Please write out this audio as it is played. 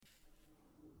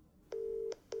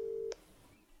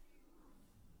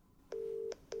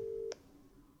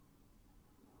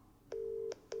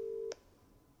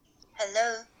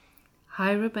Hello.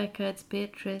 Hi Rebecca, it's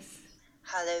Beatrice.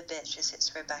 Hello, Beatrice.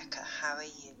 It's Rebecca. How are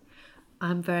you?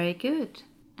 I'm very good.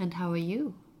 And how are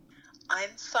you? I'm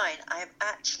fine. I'm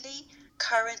actually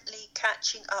currently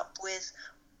catching up with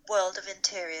World of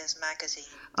Interiors magazine.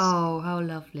 Oh, how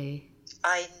lovely.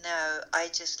 I know. I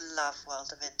just love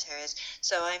World of Interiors.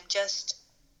 So I'm just,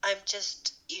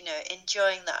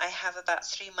 enjoying that I have about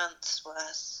 3 months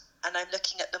worth, and I'm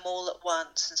looking at them all at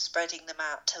once and spreading them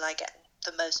out till I get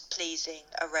the most pleasing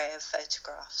array of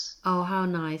photographs. Oh, how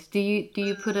nice. Do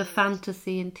you put a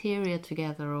fantasy interior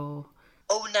together or?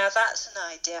 Oh, now that's an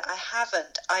idea. I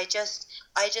haven't. I just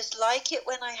like it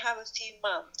when I have a few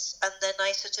months, and then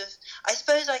I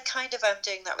suppose I kind of am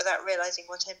doing that without realizing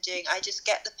what I'm doing. I just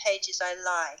get the pages I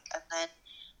like, and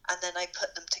then I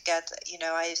put them together.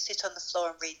 I sit on the floor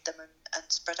and read them and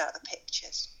spread out the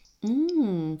pictures.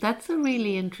 That's a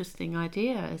really interesting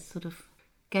idea. It's sort of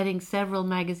getting several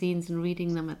magazines and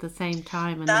reading them at the same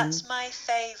time, and that's then my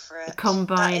favourite.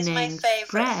 combining that is my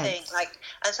favourite thing. spreads.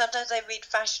 And sometimes I read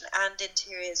fashion and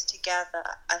interiors together,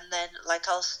 and then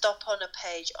I'll stop on a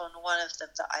page on one of them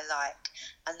that I like,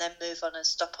 and then move on and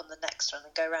stop on the next one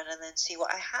and go around and then see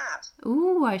what I have.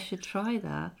 Ooh, I should try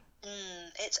that.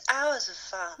 It's hours of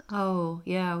fun. Oh,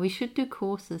 yeah, we should do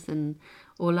courses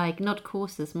or not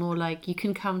courses, more like you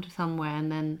can come to somewhere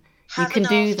and then have you can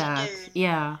do that. Afternoon.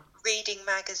 Yeah. Reading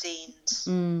magazines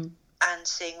and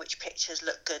seeing which pictures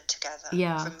look good together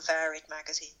from varied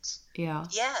magazines. Yeah.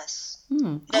 Yes.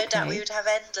 No doubt we would have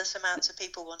endless amounts of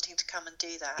people wanting to come and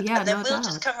do that. Yeah, and then no we'll doubt.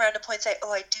 just come around a point and say,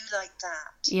 oh, I do like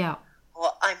that. Yeah. Or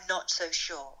I'm not so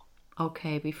sure.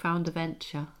 Okay, we found a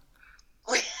venture.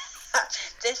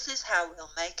 This is how we'll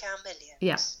make our millions.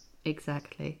 Yeah,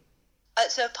 exactly.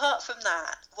 So apart from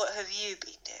that, what have you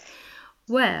been doing?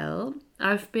 Well,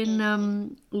 I've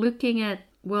been looking at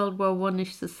World War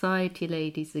One-ish society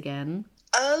ladies again.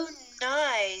 Oh,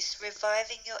 nice.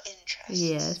 Reviving your interest.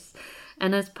 Yes.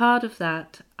 And as part of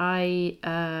that, I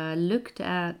looked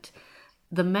at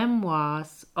the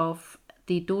memoirs of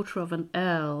the daughter of an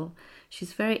earl.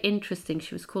 She's very interesting.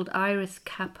 She was called Iris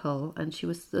Capel, and she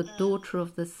was the daughter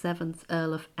of the 7th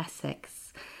Earl of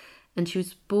Essex. And she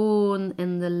was born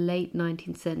in the late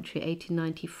 19th century,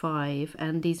 1895.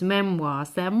 And these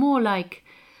memoirs, they're more like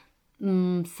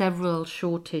several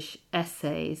shortish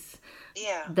essays.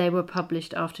 Yeah. They were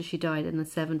published after she died in the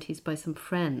 70s by some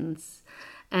friends.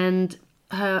 And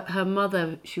her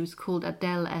mother, she was called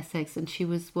Adele Essex, and she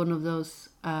was one of those,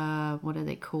 what are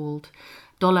they called?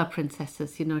 Dollar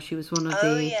princesses. She was one of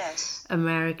the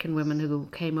American women who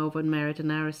came over and married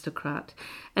an aristocrat.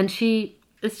 And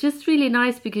it's just really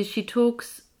nice because she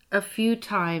talks a few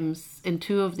times in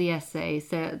two of the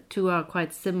essays. Two are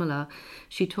quite similar.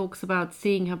 She talks about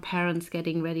seeing her parents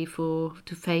getting ready to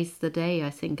face the day,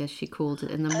 I think, as she called it,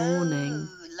 in the morning.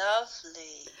 Oh, lovely.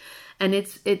 And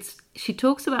she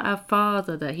talks about her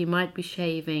father, that he might be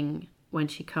shaving when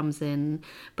she comes in.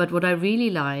 But what I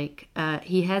really like,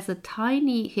 he has a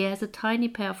tiny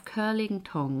pair of curling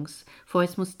tongs for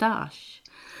his moustache.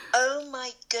 Oh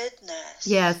my goodness.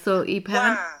 Yeah, so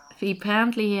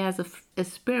apparently he has a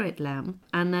spirit lamp,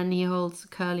 and then he holds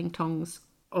curling tongs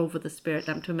over the spirit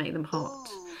lamp to make them hot.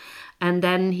 Ooh. And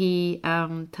then he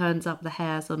turns up the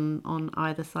hairs on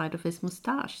either side of his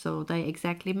moustache, so they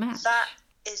exactly match. That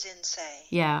is insane.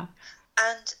 Yeah.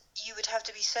 And you would have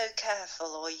to be so careful,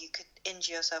 or you could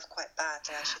injure yourself quite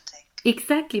badly, I should think.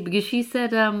 Exactly, because she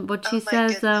said what she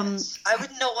says. I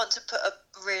would not want to put a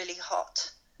really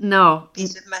hot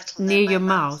piece of metal near your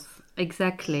mouth.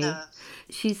 Exactly. No.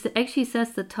 She actually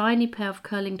says the tiny pair of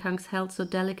curling tongues held so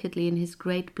delicately in his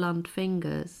great blunt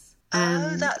fingers.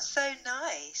 Oh, that's so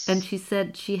nice. And she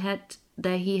said he had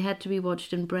to be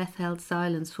watched in breath-held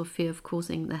silence for fear of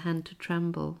causing the hand to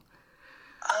tremble.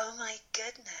 Oh my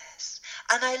goodness.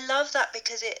 And I love that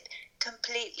because it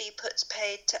completely puts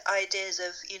paid to ideas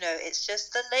of, it's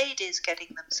just the ladies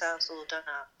getting themselves all done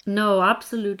up. No,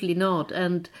 absolutely not.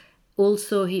 And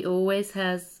also he always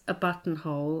has a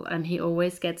buttonhole, and he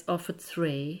always gets offered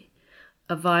 3.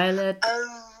 A violet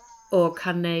or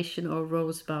carnation or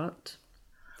rosebud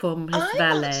from his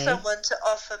valet. I want someone to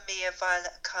offer me a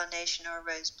violet, carnation or a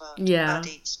rosebud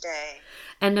each day.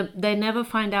 And they never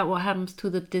find out what happens to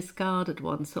the discarded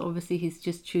one. So obviously he's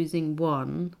just choosing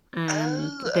one.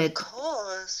 And of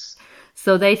course.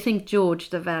 So they think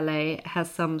George, the valet, has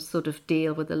some sort of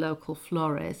deal with the local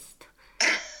florist.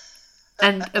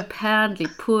 And apparently,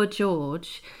 poor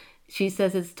George, she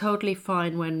says it's totally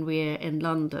fine when we're in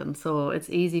London, so it's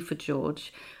easy for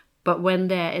George. But when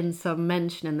they're in some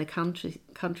mansion in the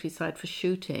countryside for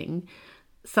shooting,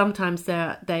 sometimes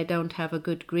they don't have a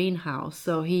good greenhouse,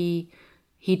 so he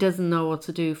he doesn't know what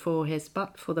to do for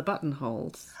for the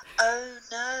buttonholes. Oh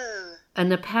no.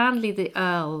 And apparently the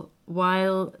Earl,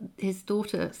 while his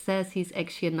daughter says he's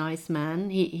actually a nice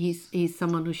man, he's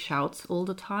someone who shouts all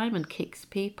the time and kicks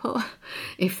people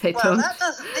if they don't. That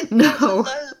doesn't. No. That's a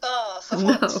low bar for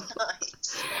what's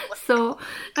nice. So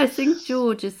I think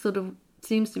George is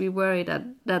seems to be worried that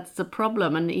that's the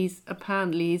problem, and he's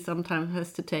apparently sometimes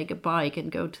has to take a bike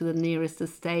and go to the nearest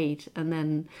estate and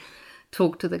then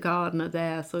talk to the gardener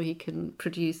there so he can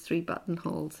produce 3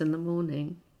 buttonholes in the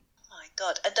morning. My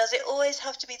God! And does it always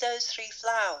have to be those 3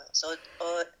 flowers,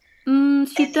 or?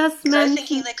 She does mention. I'm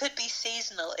thinking there could be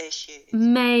seasonal issues.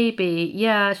 Maybe,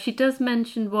 yeah. She does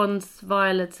mention once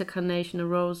violets, a carnation, a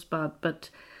rosebud, but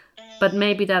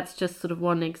maybe that's just sort of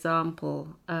one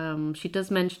example. She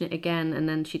does mention it again, and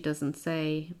then she doesn't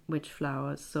say which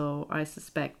flowers. So I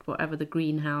suspect whatever the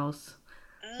greenhouse,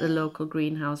 the local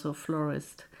greenhouse or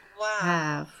florist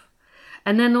have.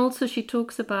 And then also she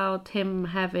talks about him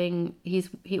having,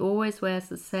 he always wears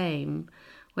the same.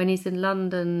 When he's in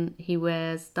London, he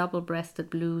wears double-breasted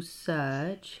blue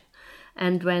serge.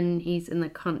 And when he's in the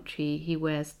country, he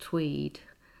wears tweed.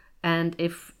 And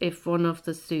if one of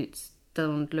the suits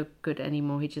don't look good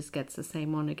anymore, he just gets the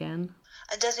same one again.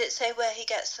 And does it say where he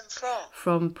gets them from?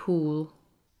 From Poole.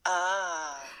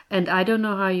 Ah. And I don't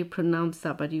know how you pronounce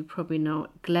that, but you probably know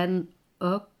Glen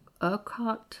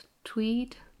Urquhart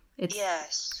tweed.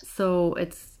 Yes. So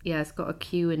it's got a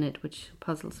Q in it, which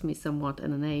puzzles me somewhat,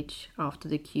 and an H after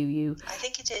the QU. I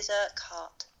think it is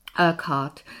Urquhart.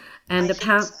 Urquhart. And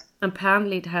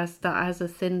apparently it has a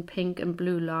thin pink and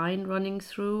blue line running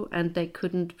through, and they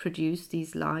couldn't produce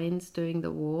these lines during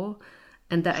the war,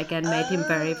 and that again made him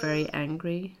very, very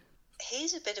angry.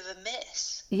 He's a bit of a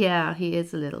miss. Yeah, he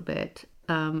is a little bit.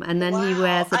 And then he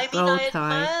wears a bow tie.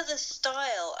 I admire the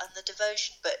style and the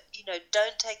devotion, but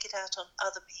don't take it out on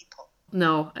other people.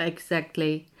 No,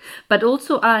 exactly. But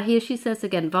also, here she says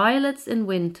again, violets in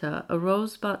winter, a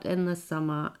rosebud in the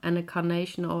summer, and a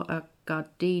carnation or a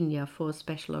gardenia for a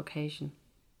special occasion.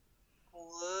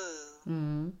 Whoa.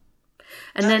 And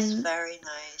That's then very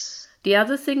nice. The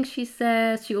other thing she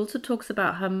says, she also talks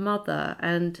about her mother,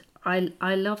 and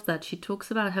I love that. She talks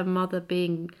about her mother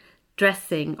being dressed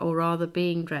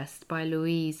by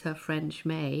Louise, her French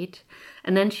maid.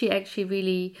 And then she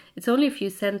actually it's only a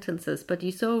few sentences, but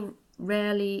you so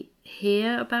rarely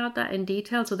hear about that in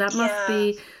detail. So that must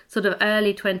be sort of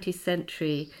early 20th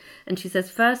century. And she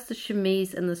says, first the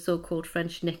chemise and the so-called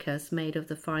French knickers made of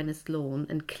the finest lawn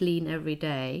and clean every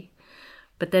day.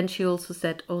 But then she also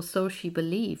said, oh, so she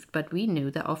believed, but we knew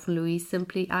that often Louise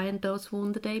simply ironed those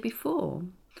worn the day before.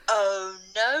 Oh,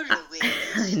 no, Louise.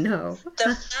 I know. The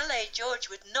Malay George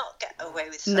would not get away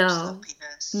with such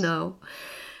sloppiness. No.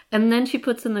 And then she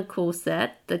puts on a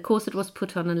corset. The corset was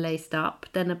put on and laced up.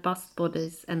 Then a bust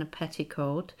bodice and a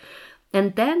petticoat.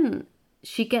 And then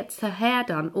she gets her hair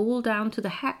done all down to the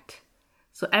hat.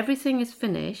 So everything is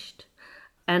finished.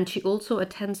 And she also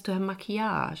attends to her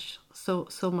maquillage.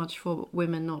 So much for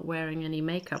women not wearing any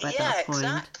makeup at that point.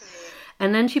 Exactly.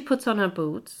 And then she puts on her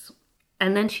boots.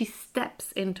 And then she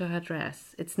steps into her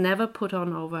dress. It's never put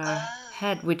on over her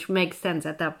head, which makes sense.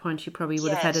 At that point, she probably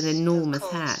would have had an enormous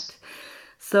hat.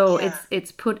 So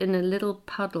it's put in a little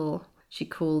puddle, she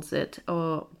calls it.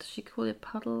 Or does she call it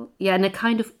puddle? Yeah, in a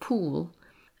kind of pool.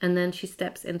 And then she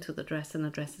steps into the dress and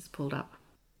the dress is pulled up.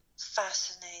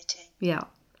 Fascinating. Yeah.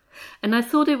 And I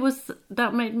thought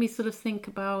that made me sort of think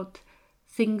about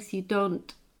things you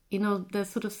don't, there's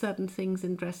sort of certain things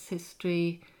in dress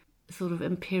history, sort of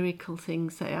empirical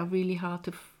things that are really hard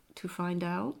to find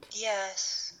out.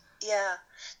 Yes, yeah.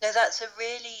 No, that's a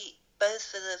really, both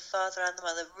for the father and the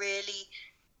mother, really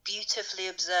beautifully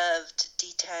observed,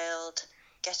 detailed,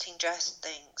 getting dressed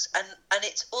things. And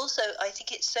it's also, I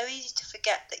think it's so easy to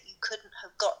forget that you couldn't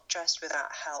have got dressed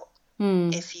without help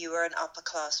if you were an upper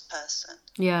class person.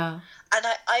 Yeah. And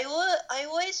I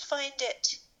always find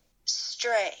it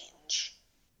strange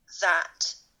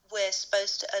that we're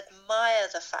supposed to admire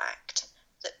the fact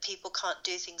that people can't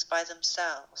do things by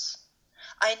themselves.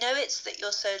 I know it's that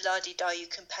you're so la-di-da you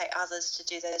can pay others to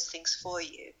do those things for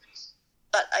you,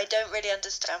 but I don't really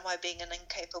understand why being an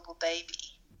incapable baby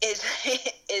is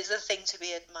a thing to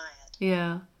be admired.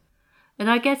 Yeah.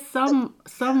 And I guess some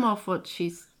of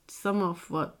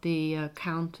what the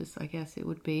Countess, I guess it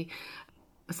would be,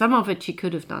 some of it she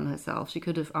could have done herself. She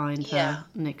could have ironed her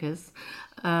knickers.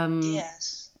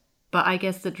 Yes. But I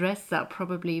guess the dress, that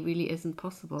probably really isn't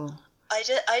possible. I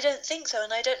don't think so,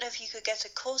 and I don't know if you could get a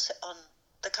corset on,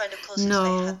 the kind of corsets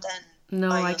they had then.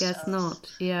 No, I guess not.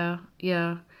 Yeah.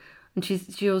 And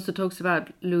she also talks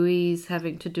about Louise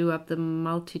having to do up the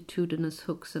multitudinous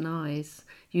hooks and eyes,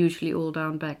 usually all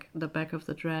down the back of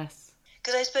the dress.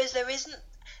 Because I suppose there isn't,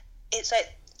 it's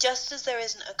like, just as there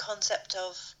isn't a concept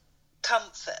of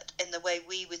comfort in the way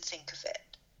we would think of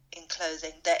it in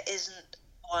clothing, there isn't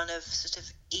one of sort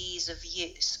of ease of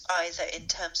use, either in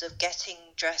terms of getting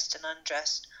dressed and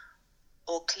undressed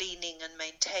or cleaning and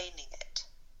maintaining it.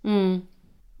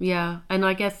 Yeah, and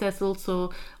I guess there's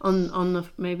also on the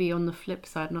maybe on the flip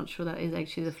side, not sure that is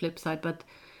actually the flip side, but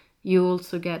you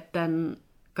also get then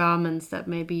garments that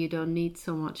maybe you don't need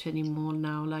so much anymore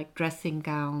now, like dressing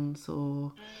gowns,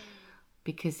 or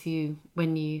because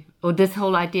or this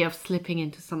whole idea of slipping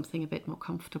into something a bit more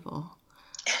comfortable.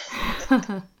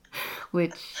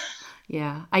 Which,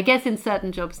 yeah, I guess in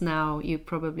certain jobs now you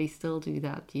probably still do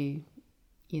that. You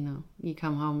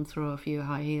come home, throw a few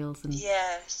high heels, and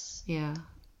yes, yeah,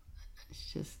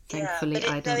 it's just thankfully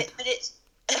I don't. But it's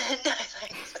no,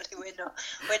 thankfully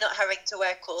we're not having to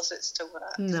wear corsets to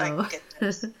work. No. Thank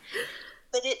goodness.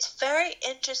 But it's very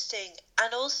interesting,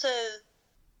 and also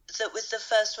that with the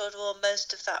First World War,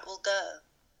 most of that will go.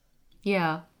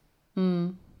 Yeah.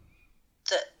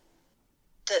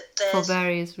 That there's, for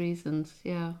various reasons,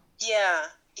 yeah. Yeah,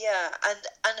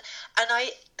 and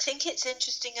I think it's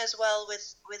interesting as well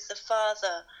with the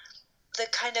father, the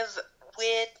kind of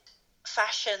weird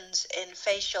fashions in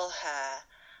facial hair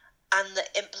and the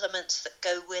implements that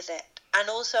go with it. And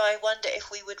also I wonder if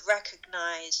we would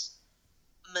recognise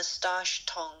moustache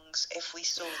tongs if we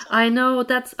saw them. I know,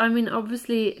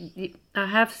 obviously I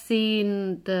have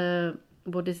seen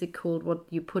what is it called, what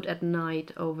you put at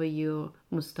night over your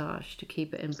moustache to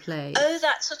keep it in place. Oh,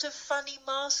 that sort of funny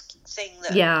mask thing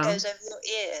that goes over your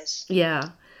ears.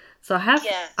 Yeah. So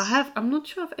I'm not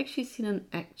sure I've actually seen an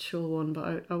actual one,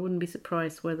 but I wouldn't be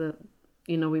surprised whether,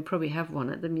 we probably have one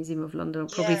at the Museum of London,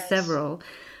 probably several.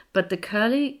 But the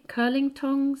curling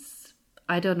tongs,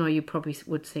 I don't know, you probably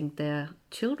would think they're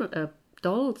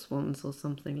dolls' ones or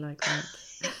something like that.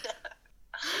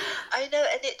 I know,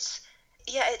 and it's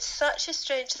such a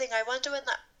strange thing. I wonder when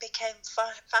that became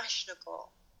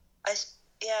fashionable.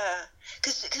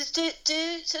 Because do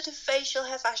sort of facial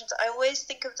hair fashions, I always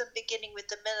think of them beginning with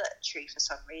the military for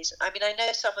some reason. I mean, I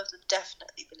know some of them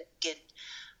definitely begin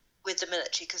with the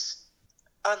military, because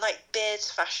aren't like beards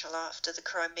fashionable after the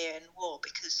Crimean War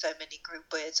because so many grew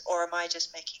beards, or am I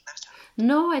just making that up?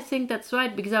 No, I think that's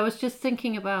right, because I was just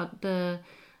thinking about the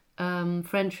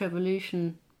French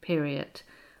Revolution period,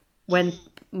 when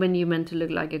you meant to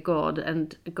look like a god,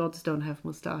 and gods don't have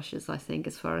moustaches, I think,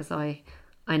 as far as I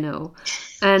know.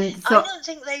 And so, I don't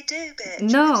think they do, bitch.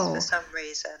 No, for some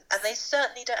reason, and they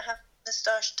certainly don't have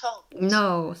moustache tongs.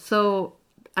 No, so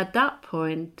at that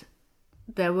point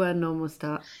there were no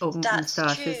moustaches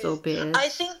or beards. I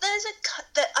think there's a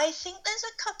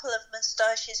couple of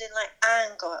moustaches in like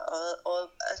Ang or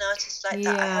an artist like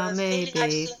that. I have a feeling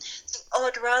I've seen the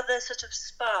odd, rather sort of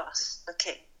sparse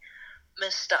looking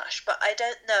moustache, but I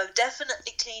don't know.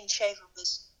 Definitely clean shaven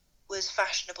was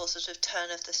fashionable, sort of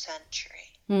turn of the century.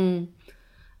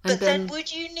 But then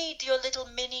would you need your little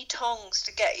mini tongs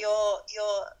to get your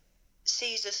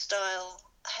Caesar style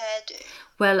hairdo?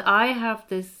 Well, I have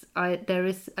this. I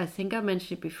think I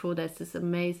mentioned it before. There's this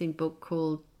amazing book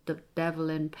called The Devil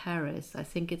in Paris. I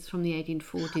think it's from the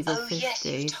 1840s or 50s. Yes,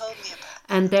 you told me about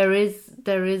that. And there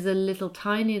is a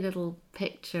tiny little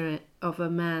picture of a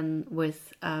man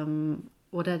with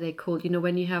what are they called?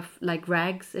 When you have like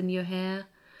rags in your hair.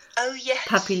 Oh yes.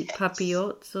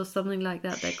 Papillotes or something like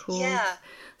that they're called. Yeah.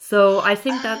 So I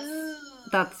think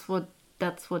that's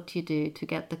what you do to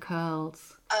get the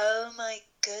curls. Oh my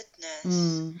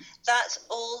goodness. That's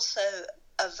also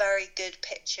a very good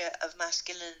picture of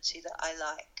masculinity that I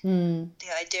like.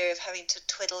 The idea of having to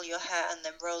twiddle your hair and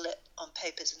then roll it on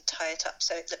papers and tie it up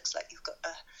so it looks like you've got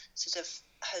a sort of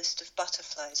host of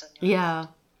butterflies on your head.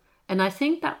 And I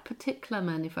think that particular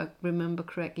man, if I remember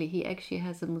correctly, he actually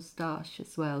has a moustache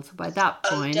as well. So by that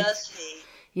point... Oh, does he?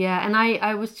 Yeah, and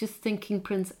I was just thinking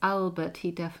Prince Albert,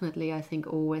 he definitely, I think,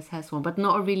 always has one, but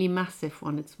not a really massive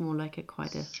one. It's more like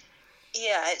quite a...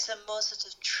 Yeah, it's a more sort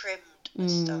of trimmed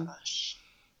moustache.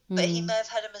 But he may have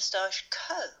had a moustache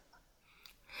comb.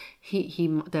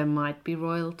 There might be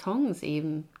royal tongs,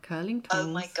 even curling tongs.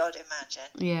 Oh my God, imagine.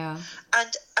 Yeah.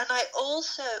 And I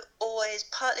also always,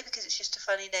 partly because it's just a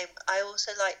funny name, I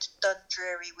also liked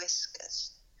Dundreary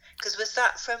Whiskers. Because was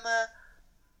that from a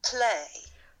play?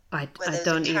 I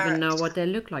don't even know what they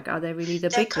look like. Are they really the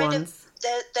big ones?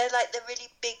 They're like the really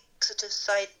big sort of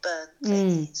sideburn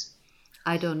things.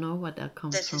 I don't know what that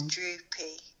comes This from. is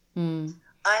droopy.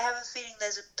 I have a feeling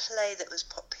there's a play that was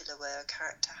popular where a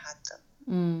character had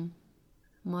them.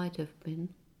 Might have been.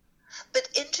 But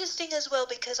interesting as well,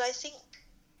 because I think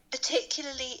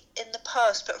particularly in the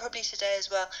past, but probably today as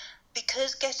well,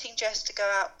 because getting dressed to go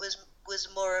out was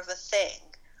more of a thing.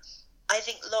 I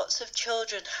think lots of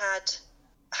children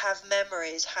have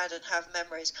memories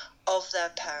of their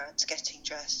parents getting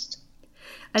dressed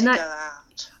to go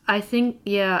out. I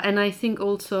think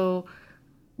also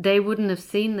they wouldn't have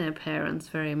seen their parents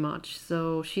very much.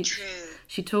 So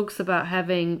she talks about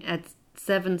having at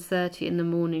 7:30 in the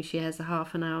morning she has a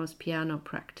half an hour's piano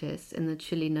practice in the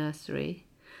Chile nursery.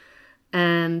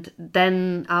 And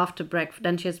then after breakfast,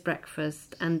 then she has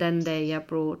breakfast, and then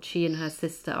she and her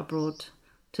sister are brought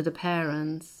to the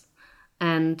parents,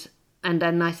 and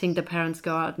then I think the parents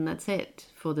go out and that's it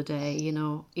for the day,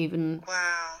 even.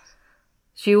 Wow.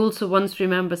 She also once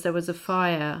remembers there was a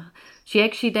fire.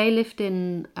 They lived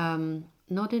in,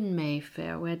 not in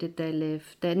Mayfair, where did they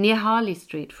live? They're near Harley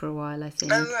Street for a while, I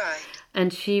think. Oh, right.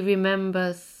 And she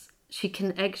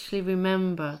can actually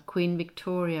remember Queen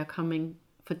Victoria coming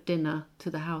for dinner to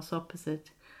the house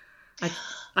opposite.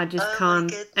 I just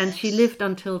can't. And she lived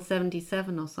until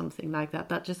 77 or something like that.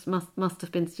 That just must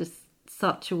have been just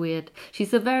such a weird.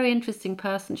 She's a very interesting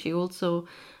person. She also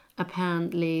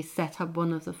apparently set up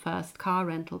one of the first car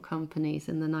rental companies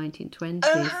in the 1920s.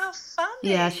 Oh, how funny!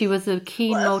 Yeah, she was a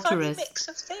keen motorist. Funny mix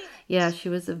of things. Yeah, she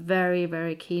was a very,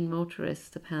 very keen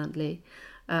motorist apparently.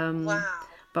 Wow.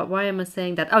 But why am I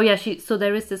saying that? Oh yeah, so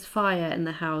there is this fire in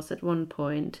the house at one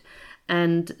point,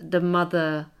 and the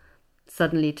mother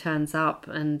suddenly turns up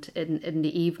and in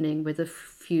the evening with a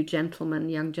few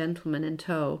young gentlemen in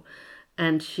tow,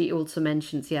 and she also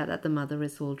mentions that the mother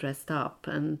is all dressed up,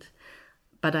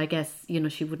 but I guess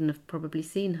she wouldn't have probably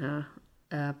seen her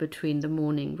between the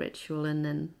morning ritual and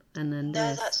then No,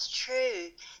 this. that's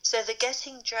true. So the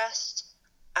getting dressed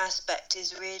aspect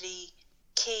is really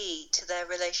key to their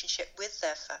relationship with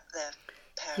their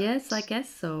parents. Yes, I guess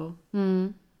so.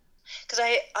 Because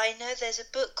I know there's a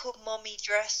book called Mommy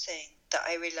Dressing that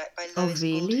I really like by Lois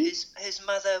Gould, whose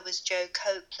mother was Jo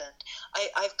Copeland.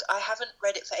 I haven't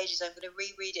read it for ages. I'm going to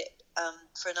reread it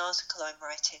for an article I'm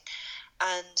writing,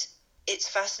 and it's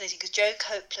fascinating because Jo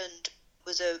Copeland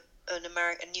was an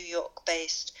New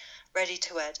York-based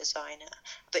ready-to-wear designer,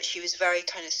 but she was very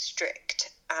kind of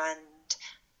strict, and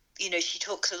she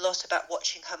talks a lot about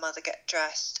watching her mother get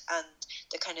dressed and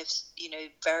the kind of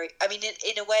very. I mean,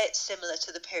 in a way, it's similar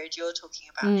to the period you're talking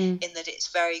about, in that it's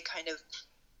very kind of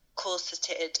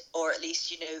corseted, or at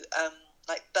least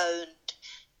like boned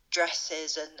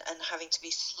dresses and having to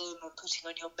be slim and putting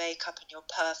on your makeup and your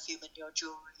perfume and your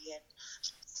jewelry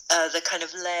and the kind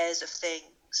of layers of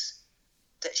things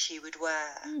that she would wear,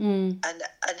 and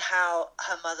how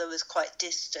her mother was quite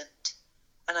distant,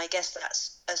 and I guess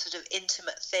that's a sort of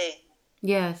intimate thing.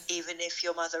 Yes. Even if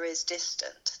your mother is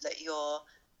distant, that you're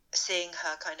seeing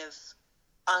her kind of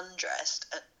undressed,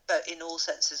 but in all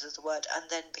senses of the word, and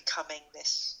then becoming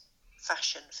this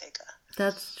fashion figure.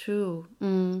 That's true.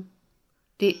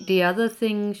 The other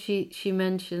thing she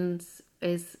mentions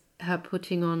is her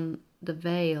putting on the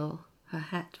veil, her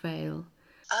hat veil.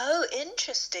 Oh,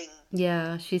 interesting.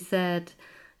 Yeah, she said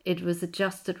it was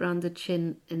adjusted around the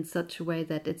chin in such a way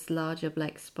that its larger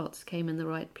black spots came in the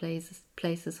right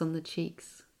places on the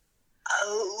cheeks.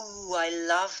 Oh, I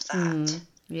love that.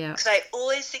 Yeah. Because I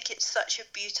always think it's such a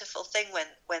beautiful thing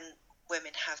when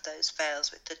women have those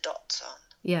veils with the dots on.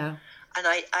 Yeah. And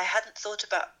I hadn't thought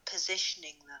about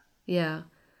positioning them. Yeah.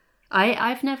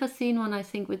 I've never seen one, I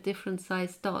think, with different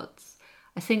size dots.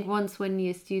 I think once when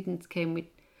new students came,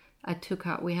 we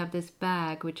have this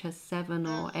bag which has 7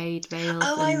 or 8 veils in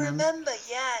them. I remember,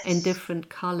 yes. In different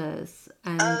colours.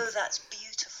 And that's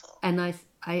beautiful. And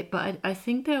I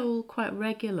think they're all quite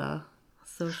regular.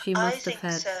 So she must have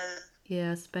had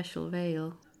a special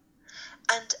veil.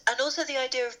 And also the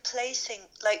idea of placing,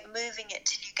 like moving it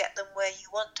till you get them where you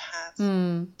want to have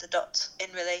the dots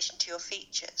in relation to your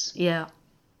features. Yeah,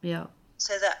 yeah.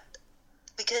 So that,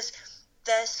 because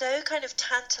they're so kind of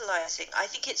tantalizing. I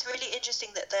think it's really interesting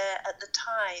that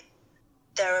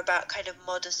they're about kind of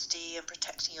modesty and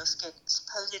protecting your skin,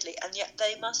 supposedly, and yet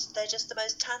they're just the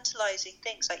most tantalizing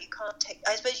things. Like I can't take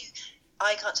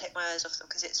my eyes off them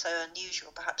because it's so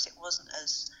unusual. Perhaps it wasn't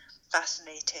as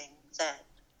fascinating then.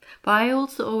 But I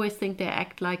also always think they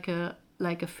act like a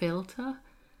filter,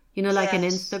 like an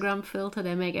Instagram filter.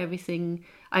 They make everything.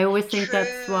 I always think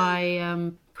that's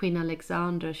why Queen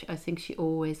Alexandra. I think she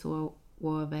always wore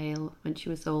a veil when she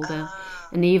was older,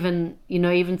 and even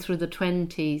through the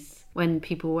 20s when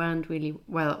people weren't really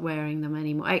wearing them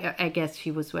anymore. I guess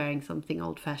she was wearing something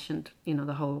old-fashioned.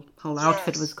 The whole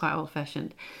outfit was quite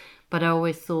old-fashioned, but I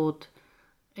always thought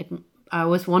it. I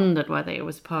always wondered whether it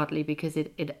was partly because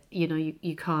it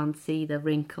you can't see the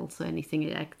wrinkles or anything.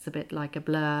 It acts a bit like a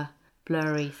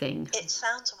blurry thing. It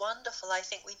sounds wonderful. I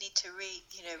think we need to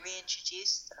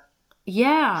reintroduce them.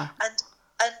 Yeah.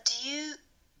 And do you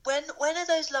when are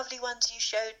those lovely ones you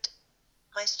showed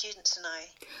my students and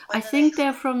I? I think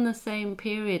they're from the same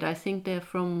period. I think they're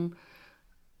from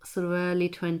sort of early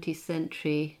 20th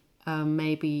century,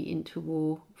 maybe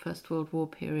into First World War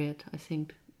period. I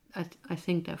think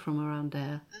they're from around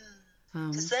there.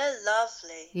 Because they're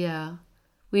lovely. Yeah.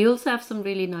 We also have some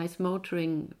really nice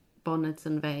motoring bonnets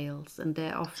and veils, and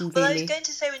they're often really... Well, I was going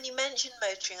to say, when you mentioned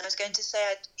motoring, I was going to say,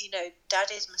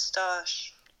 Daddy's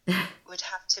moustache would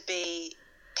have to be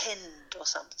pinned or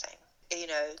something,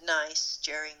 nice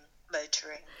during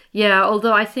motoring. Yeah,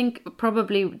 although I think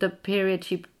probably the period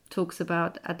she talks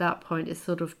about at that point is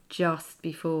sort of just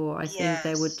before. I think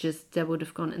they would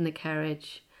have gone in the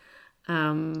carriage.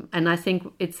 And I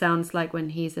think it sounds like when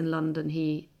he's in London,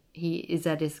 he is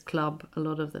at his club a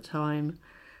lot of the time,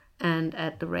 and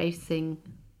at the racing.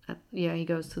 He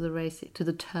goes to to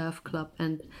the turf club,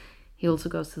 and he also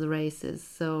goes to the races.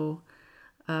 So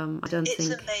I don't think it's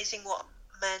amazing what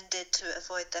men did to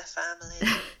avoid their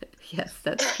families. Yes,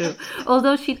 that's true.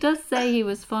 Although she does say he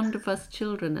was fond of us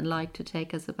children and liked to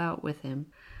take us about with him.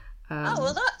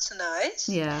 Well, that's nice.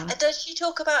 Yeah. And does she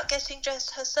talk about getting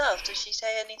dressed herself? Does she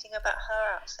say anything about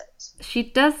her outfits? She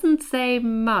doesn't say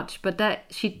much, but that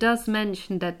she does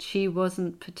mention that she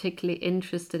wasn't particularly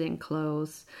interested in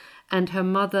clothes. And her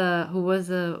mother, who was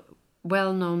a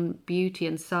well-known beauty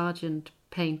and sergeant,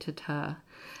 painted her.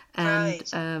 And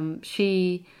right.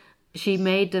 She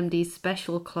made them these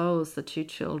special clothes, the two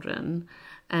children.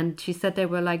 And she said they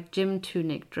were like gym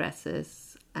tunic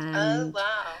dresses. And oh,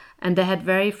 wow. And they had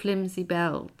very flimsy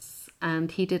belts,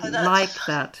 and he didn't like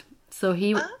that. So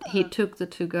he took the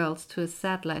two girls to a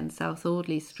saddler in South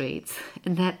Audley Street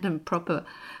and had them proper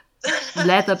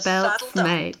leather belts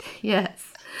made.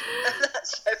 Yes.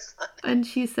 That's so funny. And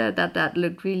she said that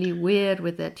looked really weird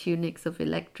with their tunics of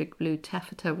electric blue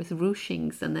taffeta with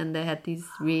ruchings, and then they had these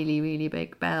really, really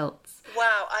big belts.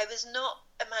 Wow, I was not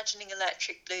imagining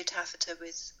electric blue taffeta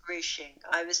with ruching.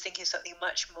 I was thinking of something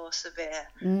much more severe.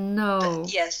 No.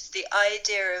 But yes, the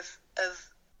idea of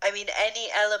any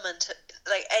element,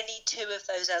 like any two of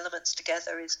those elements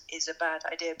together is a bad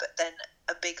idea, but then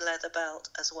a big leather belt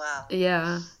as well.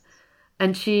 Yeah.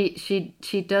 And she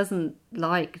doesn't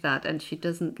like that, and she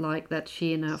doesn't like that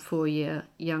she and her 4-year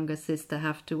younger sister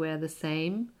have to wear the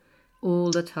same all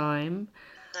the time.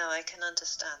 No, I can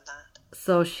understand that.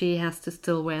 So she has to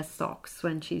still wear socks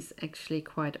when she's actually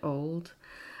quite old.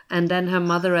 And then her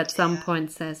mother at some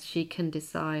point says she can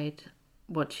decide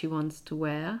what she wants to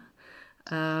wear.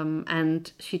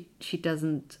 And she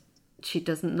doesn't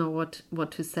know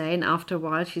what to say. And after a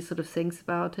while she sort of thinks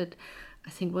about it. I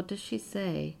think, what does she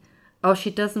say? Oh,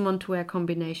 she doesn't want to wear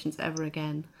combinations ever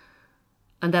again.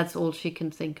 And that's all she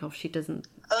can think of. She doesn't...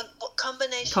 what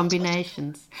combinations?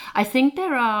 Combinations. I think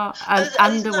there are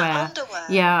underwear.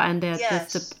 Yeah, and they're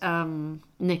just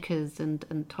knickers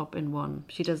and top in one.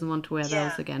 She doesn't want to wear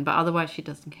those again, but otherwise she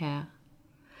doesn't care.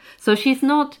 So she's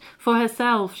not, for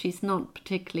herself, she's not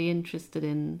particularly interested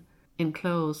in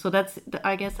clothes. So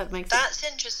I guess that makes That's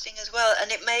interesting as well.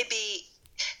 And it may be,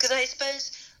 because I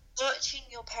suppose watching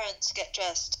your parents get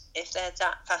dressed, if they're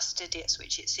that fastidious,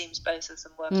 which it seems both of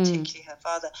them were, particularly her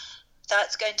father,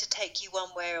 that's going to take you one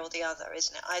way or the other,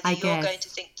 isn't it? Either you're going to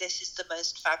think this is the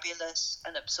most fabulous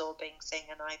and absorbing thing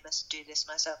and I must do this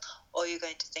myself, or you're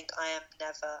going to think I am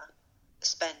never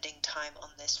spending time on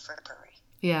this frippery.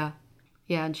 Yeah,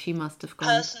 and she must have gone...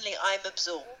 Personally, I'm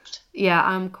absorbed. Yeah,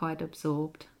 I'm quite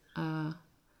absorbed.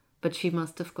 But she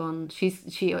must have gone...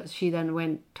 She then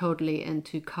went totally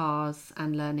into cars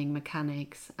and learning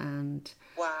mechanics and...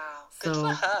 Wow, good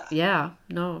for her. Yeah,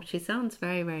 no, she sounds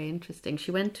very, very interesting.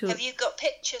 She went to... Have you got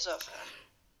pictures of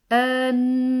her?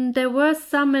 There were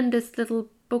some in this little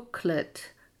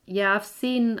booklet. Yeah, I've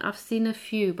seen a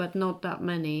few, but not that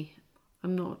many.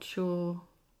 I'm not sure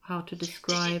how to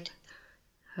describe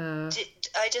her.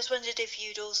 I just wondered if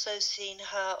you'd also seen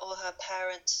her or her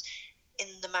parents in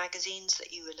the magazines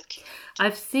that you were looking at.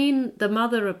 I've seen the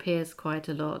mother appears quite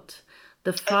a lot.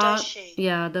 Does she?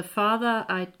 Yeah, the father,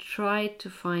 I tried to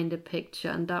find a picture,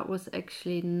 and that was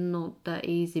actually not that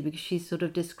easy because she sort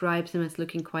of describes him as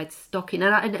looking quite stocky.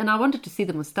 And I wanted to see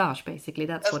the moustache, basically.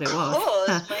 That's what it was. Of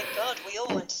course, my God, we all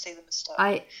want to see the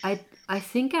moustache. I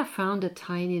think I found a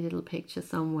tiny little picture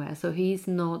somewhere. So he's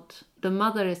not... The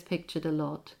mother is pictured a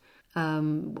lot.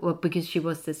 Because she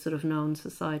was this sort of known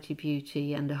society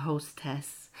beauty and a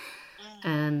hostess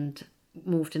and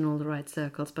moved in all the right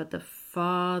circles. But the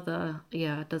father,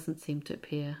 doesn't seem to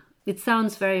appear It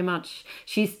sounds very much.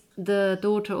 The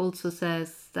daughter also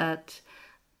says that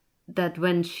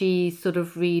when she sort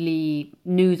of really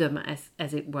knew them,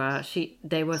 as it were,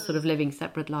 they were sort of living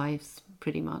separate lives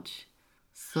pretty much.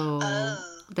 So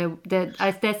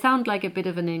they sound like a bit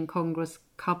of an incongruous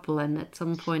couple. And at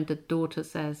some point, the daughter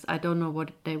says, "I don't know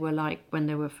what they were like when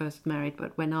they were first married,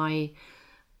 but when I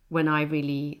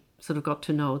really sort of got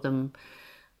to know them,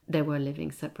 they were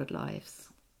living separate lives."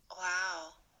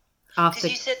 Wow. After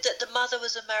Because you said that the mother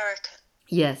was American.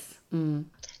 yes.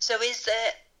 So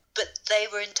but they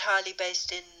were entirely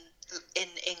based in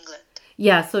England.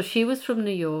 Yeah, so she was from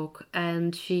New York,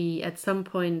 and she at some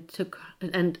point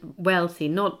and wealthy,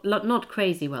 not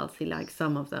crazy wealthy like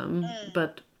some of them,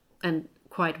 and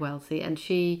quite wealthy, and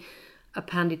she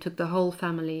apparently took the whole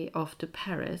family off to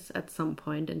Paris at some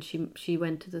point, and she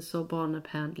went to the Sorbonne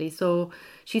apparently. So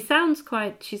she sounds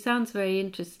very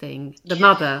interesting. The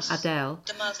mother, Adele.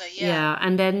 The mother, yeah. Yeah,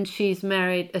 and then she's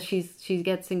married. She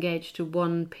gets engaged to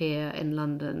one peer in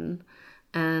London,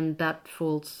 and that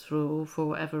falls through for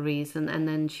whatever reason. And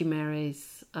then she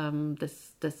marries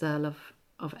this Earl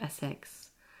of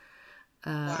Essex,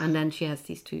 and then she has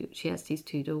these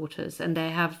two daughters, and they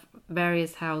have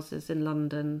various houses in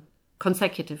London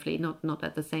consecutively, not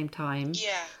at the same time.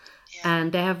 Yeah.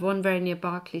 And they have one very near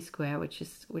Berkeley Square, which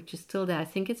is still there. I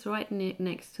think it's right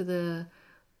next to the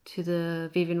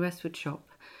Vivienne Westwood shop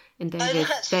in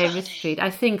Davis Street.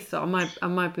 I think so. I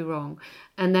might be wrong.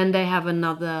 And then they have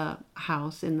another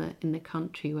house in the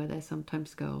country where they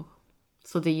sometimes go.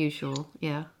 So the usual,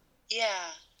 yeah.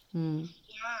 Yeah. Wow.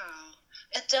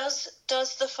 And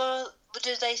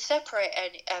do they separate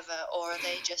ever, or are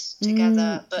they just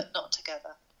together but not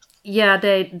together? Yeah,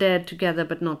 they're together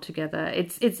but not together.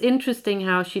 It's interesting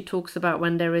how she talks about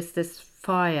when there is this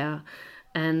fire,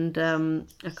 and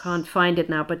I can't find it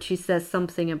now, but she says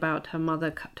something about her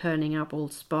mother turning up all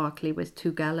sparkly with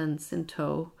 2 gallants in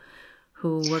tow,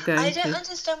 who were going to... I don't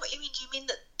understand what you mean. Do you mean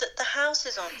that the house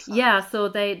is on fire? Yeah, so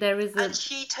there is and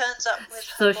she turns up with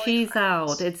her So boyfriend. she's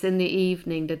out. It's in the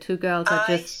evening. The 2 girls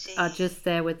are just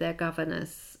there with their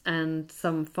governess, and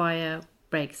some fire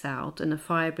breaks out, and a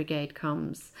fire brigade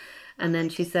comes. And then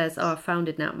she says, "Oh, I found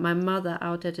it now. My mother,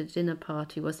 out at a dinner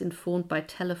party, was informed by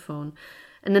telephone.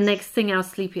 And the next thing our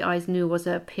sleepy eyes knew was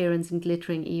her appearance in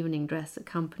glittering evening dress,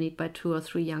 accompanied by 2 or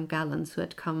 3 young gallants who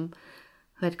had come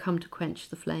to quench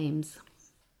the flames."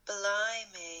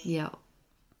 Blimey. Yeah.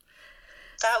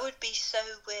 That would be so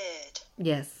weird.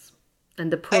 Yes.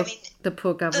 And the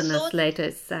poor governess later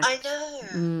is sacked. I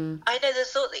know. I know the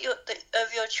thought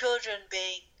of your children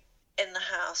being in the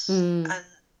house. And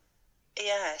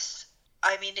yes.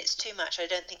 I mean, it's too much. I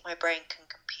don't think my brain can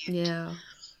compute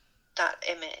that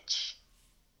image.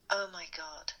 Oh my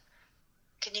God.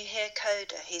 Can you hear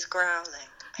Coda? He's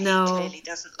growling. No. He clearly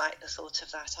doesn't like the thought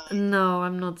of that either. No,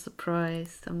 I'm not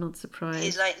surprised.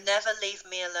 He's like, never leave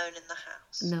me alone in the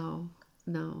house.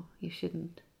 No, you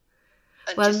shouldn't.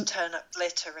 And just turn up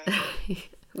glittering.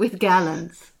 With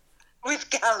gallants. With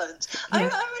gallants. Yeah. I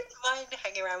wouldn't mind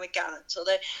hanging around with gallants,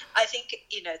 although I think,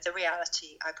 the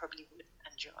reality I probably wouldn't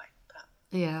enjoy. But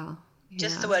yeah.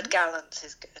 Just the word gallants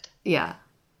is good. Yeah.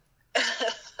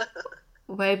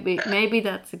 Maybe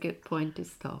that's a good point to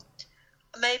stop.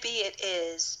 Maybe it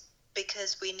is,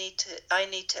 because I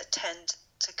need to attend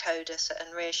to Coda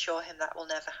and reassure him that will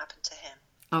never happen to him.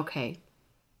 Okay.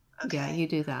 Yeah, you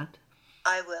do that.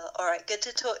 I will. All right, good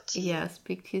to talk to you. Yeah,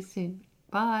 speak to you soon.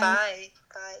 Bye. Bye.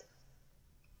 Bye.